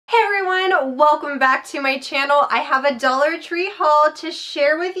welcome back to my channel. I have a Dollar Tree haul to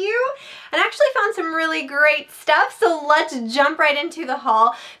share with you and I actually found some really great stuff, so let's jump right into the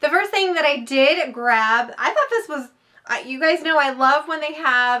haul. The first thing that I did grab, I thought this was, you guys know I love when they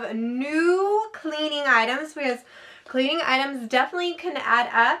have new cleaning items because cleaning items definitely can add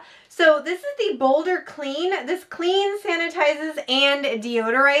up. So this is the Boulder Clean. This cleans, sanitizes, and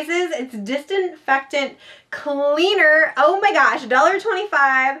deodorizes. It's disinfectant cleaner. Oh my gosh,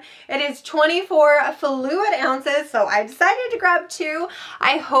 $1.25. It is 24 fluid ounces, so I decided to grab two.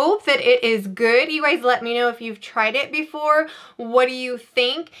 I hope that it is good. You guys let me know if you've tried it before. What do you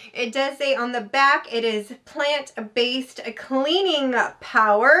think? It does say on the back it is plant-based cleaning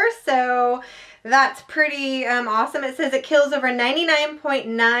power, so that's pretty awesome. It says it kills over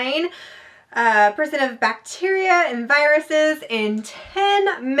 99.9% of bacteria and viruses in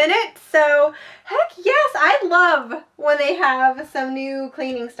 10 minutes. So heck yes, I love when they have some new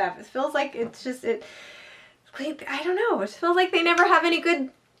cleaning stuff. It feels like it's just, I don't know, it feels like they never have any good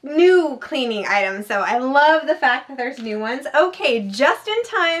new cleaning items, so I love the fact that there's new ones. Okay, just in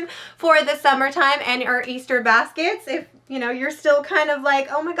time for the summertime and our Easter baskets. If you know you're still kind of like,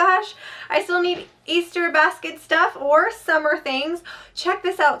 oh my gosh, I still need Easter basket stuff or summer things, check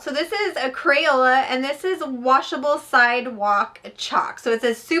this out. So this is a Crayola and this is washable sidewalk chalk. So it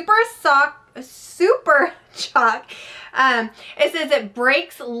says super chalk. It says it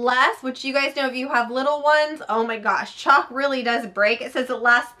breaks less, which you guys know if you have little ones, oh my gosh, chalk really does break. It says it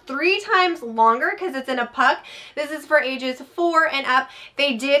lasts 3 times longer because it's in a puck. This is for ages 4 and up.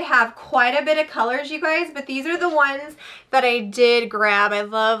 They did have quite a bit of colors, you guys, but these are the ones that I did grab. I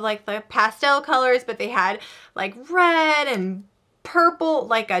love like the pastel colors, but they had like red and purple,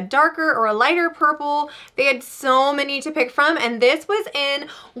 like a darker or a lighter purple. They had so many to pick from, and this was in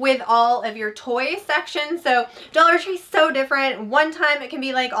with all of your toy section. So Dollar Tree's so different. One time it can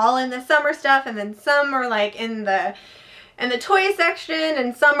be like all in the summer stuff, and then some are like in the toy section,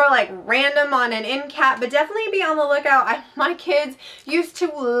 and some are like random on an end cap, but definitely be on the lookout. My kids used to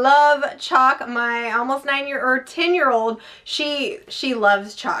love chalk. My almost 10-year-old, she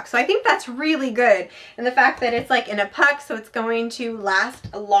loves chalk. So I think that's really good. And the fact that it's like in a puck, so it's going to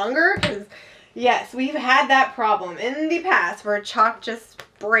last longer, because yes, we've had that problem in the past where chalk just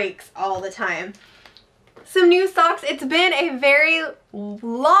breaks all the time. Some new socks. It's been a very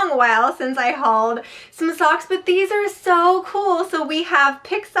long while since I hauled some socks, but these are so cool. So we have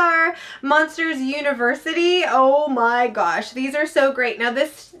Pixar Monsters University. Oh my gosh, these are so great. Now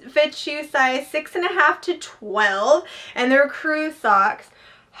this fits shoe size 6.5 to 12, and they're crew socks.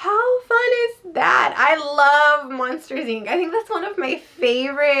 How fun is that? I love Monsters Inc. I think that's one of my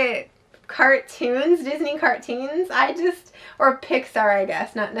favorite cartoons, Disney cartoons. Or Pixar, I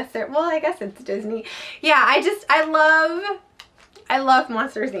guess, not necessarily, well, I guess it's Disney. Yeah, I love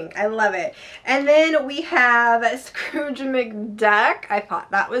Monsters Inc. I love it. And then we have Scrooge McDuck. I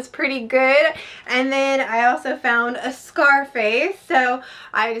thought that was pretty good. And then I also found a Scarface, so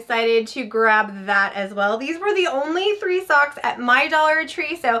I decided to grab that as well. These were the only 3 socks at my Dollar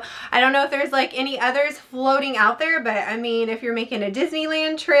Tree, so I don't know if there's like any others floating out there, but I mean, if you're making a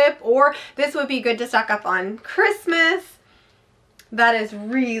Disneyland trip, or this would be good to stock up on Christmas. That is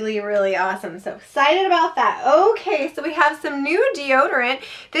really, really awesome. So excited about that. Okay, so we have some new deodorant.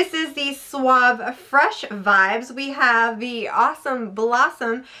 This is the Suave Fresh Vibes. We have the Awesome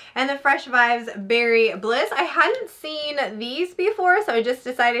Blossom and the Fresh Vibes Berry Bliss. I hadn't seen these before, so I just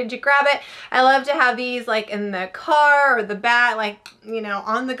decided to grab it. I love to have these like in the car or the bag, like, you know,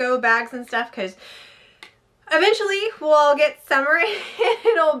 on the go bags and stuff, because eventually we'll get summer and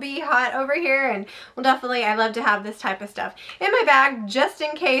it'll be hot over here, and we'll definitely, I love to have this type of stuff in my bag just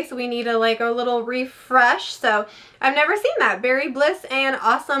in case we need a little refresh. So I've never seen that. Berry Bliss and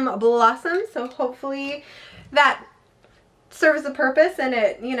Awesome Blossom. So hopefully that serves the purpose and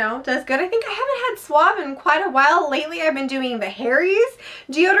it, you know, does good. I think I haven't had Suave in quite a while. Lately I've been doing the Harry's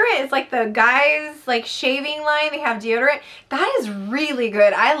deodorant. It's like the guys like shaving line. They have deodorant. That is really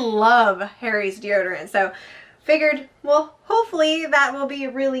good. I love Harry's deodorant. So figured, well, hopefully that will be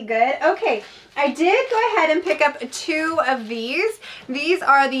really good. Okay, I did go ahead and pick up 2 of these. These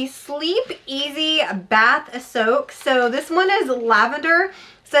are the Sleep Easy Bath Soak. So this one is lavender. It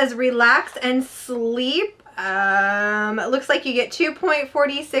says relax and sleep. It looks like you get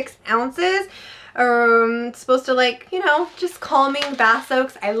 2.46 ounces. It's supposed to, like, you know, just calming bath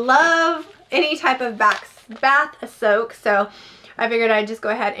soaks. I love any type of bath soak, so I figured I'd just go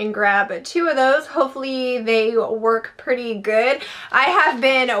ahead and grab 2 of those. Hopefully they work pretty good. I have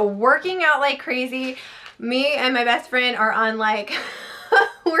been working out like crazy. Me and my best friend are on like,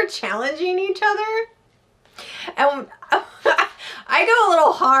 we're challenging each other. And I go a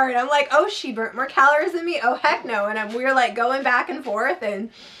little hard. I'm like, oh, she burnt more calories than me. Oh, heck no. And we're like going back and forth.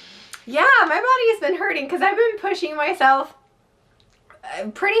 And yeah, my body has been hurting because I've been pushing myself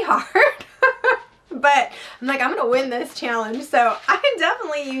pretty hard. But I'm like, I'm going to win this challenge. So I can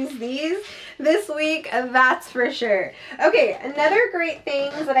definitely use these this week. That's for sure. Okay, another great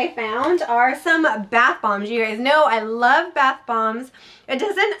things that I found are some bath bombs. You guys know I love bath bombs. It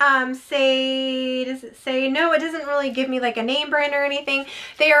doesn't say, does it say? No, it doesn't really give me like a name brand or anything.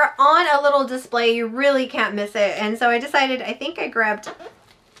 They are on a little display. You really can't miss it. And so I decided, I think I grabbed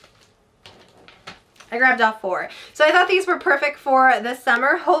all 4. So I thought these were perfect for the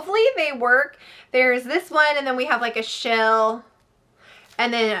summer. Hopefully they work. There's this one, and then we have like a shell,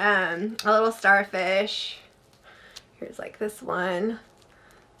 and then a little starfish. Here's like this one.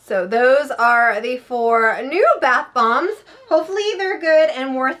 So those are the 4 new bath bombs. Hopefully they're good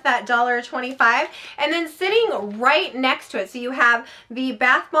and worth that $1.25. And then sitting right next to it, so you have the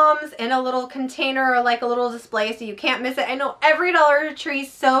bath bombs in a little container or like a little display, so you can't miss it. I know every Dollar Tree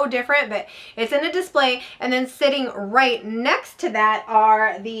is so different, but it's in a display. And then sitting right next to that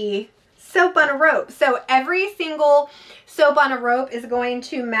are the soap on a rope. So every single soap on a rope is going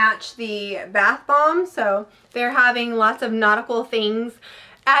to match the bath bomb. So they're having lots of nautical things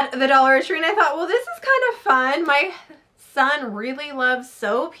at the Dollar Tree, and I thought, well, this is kind of fun. My son really loves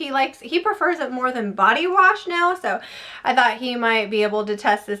soap. He prefers it more than body wash now, so I thought he might be able to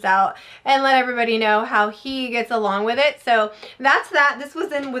test this out and let everybody know how he gets along with it. So that's that. This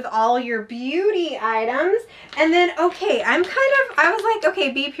was in with all your beauty items. And then, okay, I was like,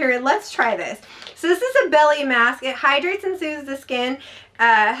 okay, B period, let's try this. So this is a belly mask. It hydrates and soothes the skin,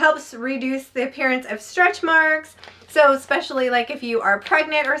 helps reduce the appearance of stretch marks. So especially like if you are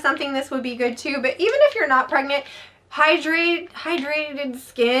pregnant or something, this would be good too. But even if you're not pregnant, hydrated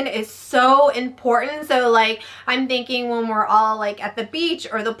skin is so important. So like I'm thinking when we're all like at the beach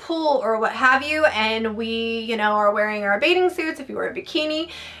or the pool or what have you, and we, you know, are wearing our bathing suits, if you wear a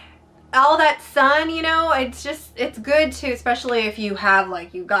bikini, all that sun, you know, it's good to, especially if you have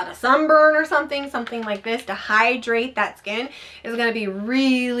like, you got a sunburn or something like this, to hydrate that skin is going to be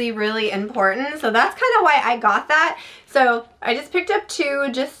really, really important. So that's kind of why I got that. So I just picked up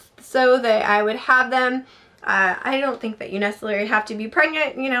 2 just so that I would have them. I don't think that you necessarily have to be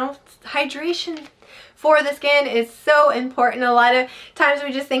pregnant, you know. Hydration for the skin is so important. A lot of times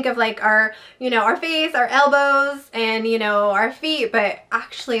we just think of like our, you know, our face, our elbows, and, you know, our feet, but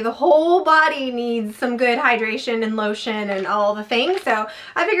actually the whole body needs some good hydration and lotion and all the things. So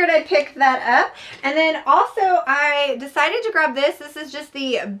I figured I'd pick that up. And then also I decided to grab this. This is just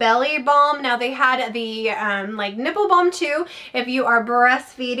the belly balm. Now they had the like nipple balm too if you are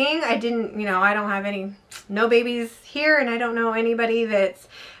breastfeeding. I didn't, you know, I don't have no babies here, and I don't know anybody that's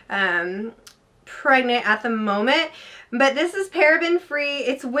pregnant at the moment, but this is paraben free.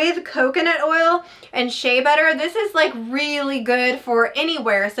 It's with coconut oil and shea butter. This is like really good for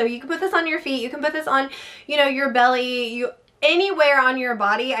anywhere. So you can put this on your feet, you can put this on, you know, your belly, anywhere on your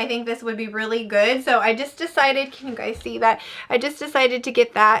body. I think this would be really good. So I just decided, can you guys see that? I just decided to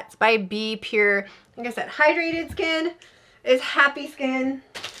get that. It's by Be Pure. Like I said, hydrated skin is happy skin.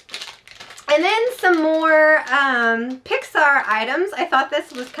 And then some more Pixar items. I thought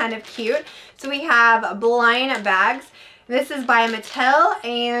this was kind of cute. So we have blind bags. This is by Mattel,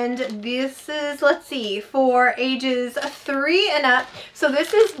 and this is, let's see, for ages 3 and up. So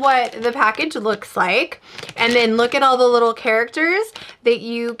this is what the package looks like. And then look at all the little characters that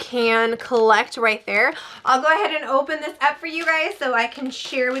you can collect right there. I'll go ahead and open this up for you guys so I can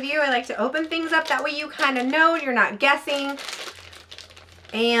share with you. I like to open things up, that way you kind of know, you're not guessing.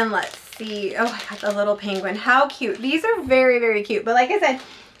 And let's see. Oh, I got the little penguin. How cute. These are very, very cute. But like I said,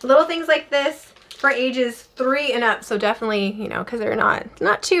 little things like this for ages 3 and up. So definitely, you know, because they're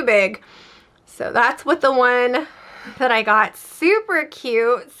not too big. So that's what the one that I got. Super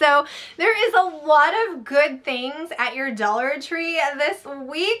cute. So there is a lot of good things at your Dollar Tree this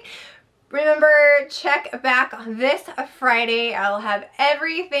week. Remember, check back this Friday. I'll have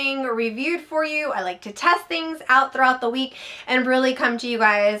everything reviewed for you. I like to test things out throughout the week and really come to you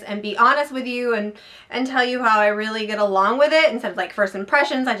guys and be honest with you and tell you how I really get along with it. Instead of like first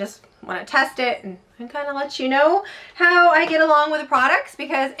impressions, I just want to test it and kind of let you know how I get along with the products,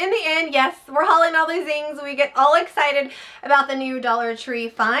 because in the end, yes, we're hauling all these things. We get all excited about the new Dollar Tree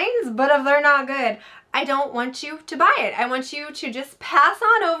finds, but if they're not good, I don't want you to buy it. I want you to just pass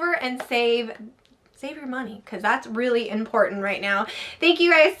on over and save your money, because that's really important right now. Thank you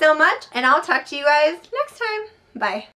guys so much, and I'll talk to you guys next time. Bye.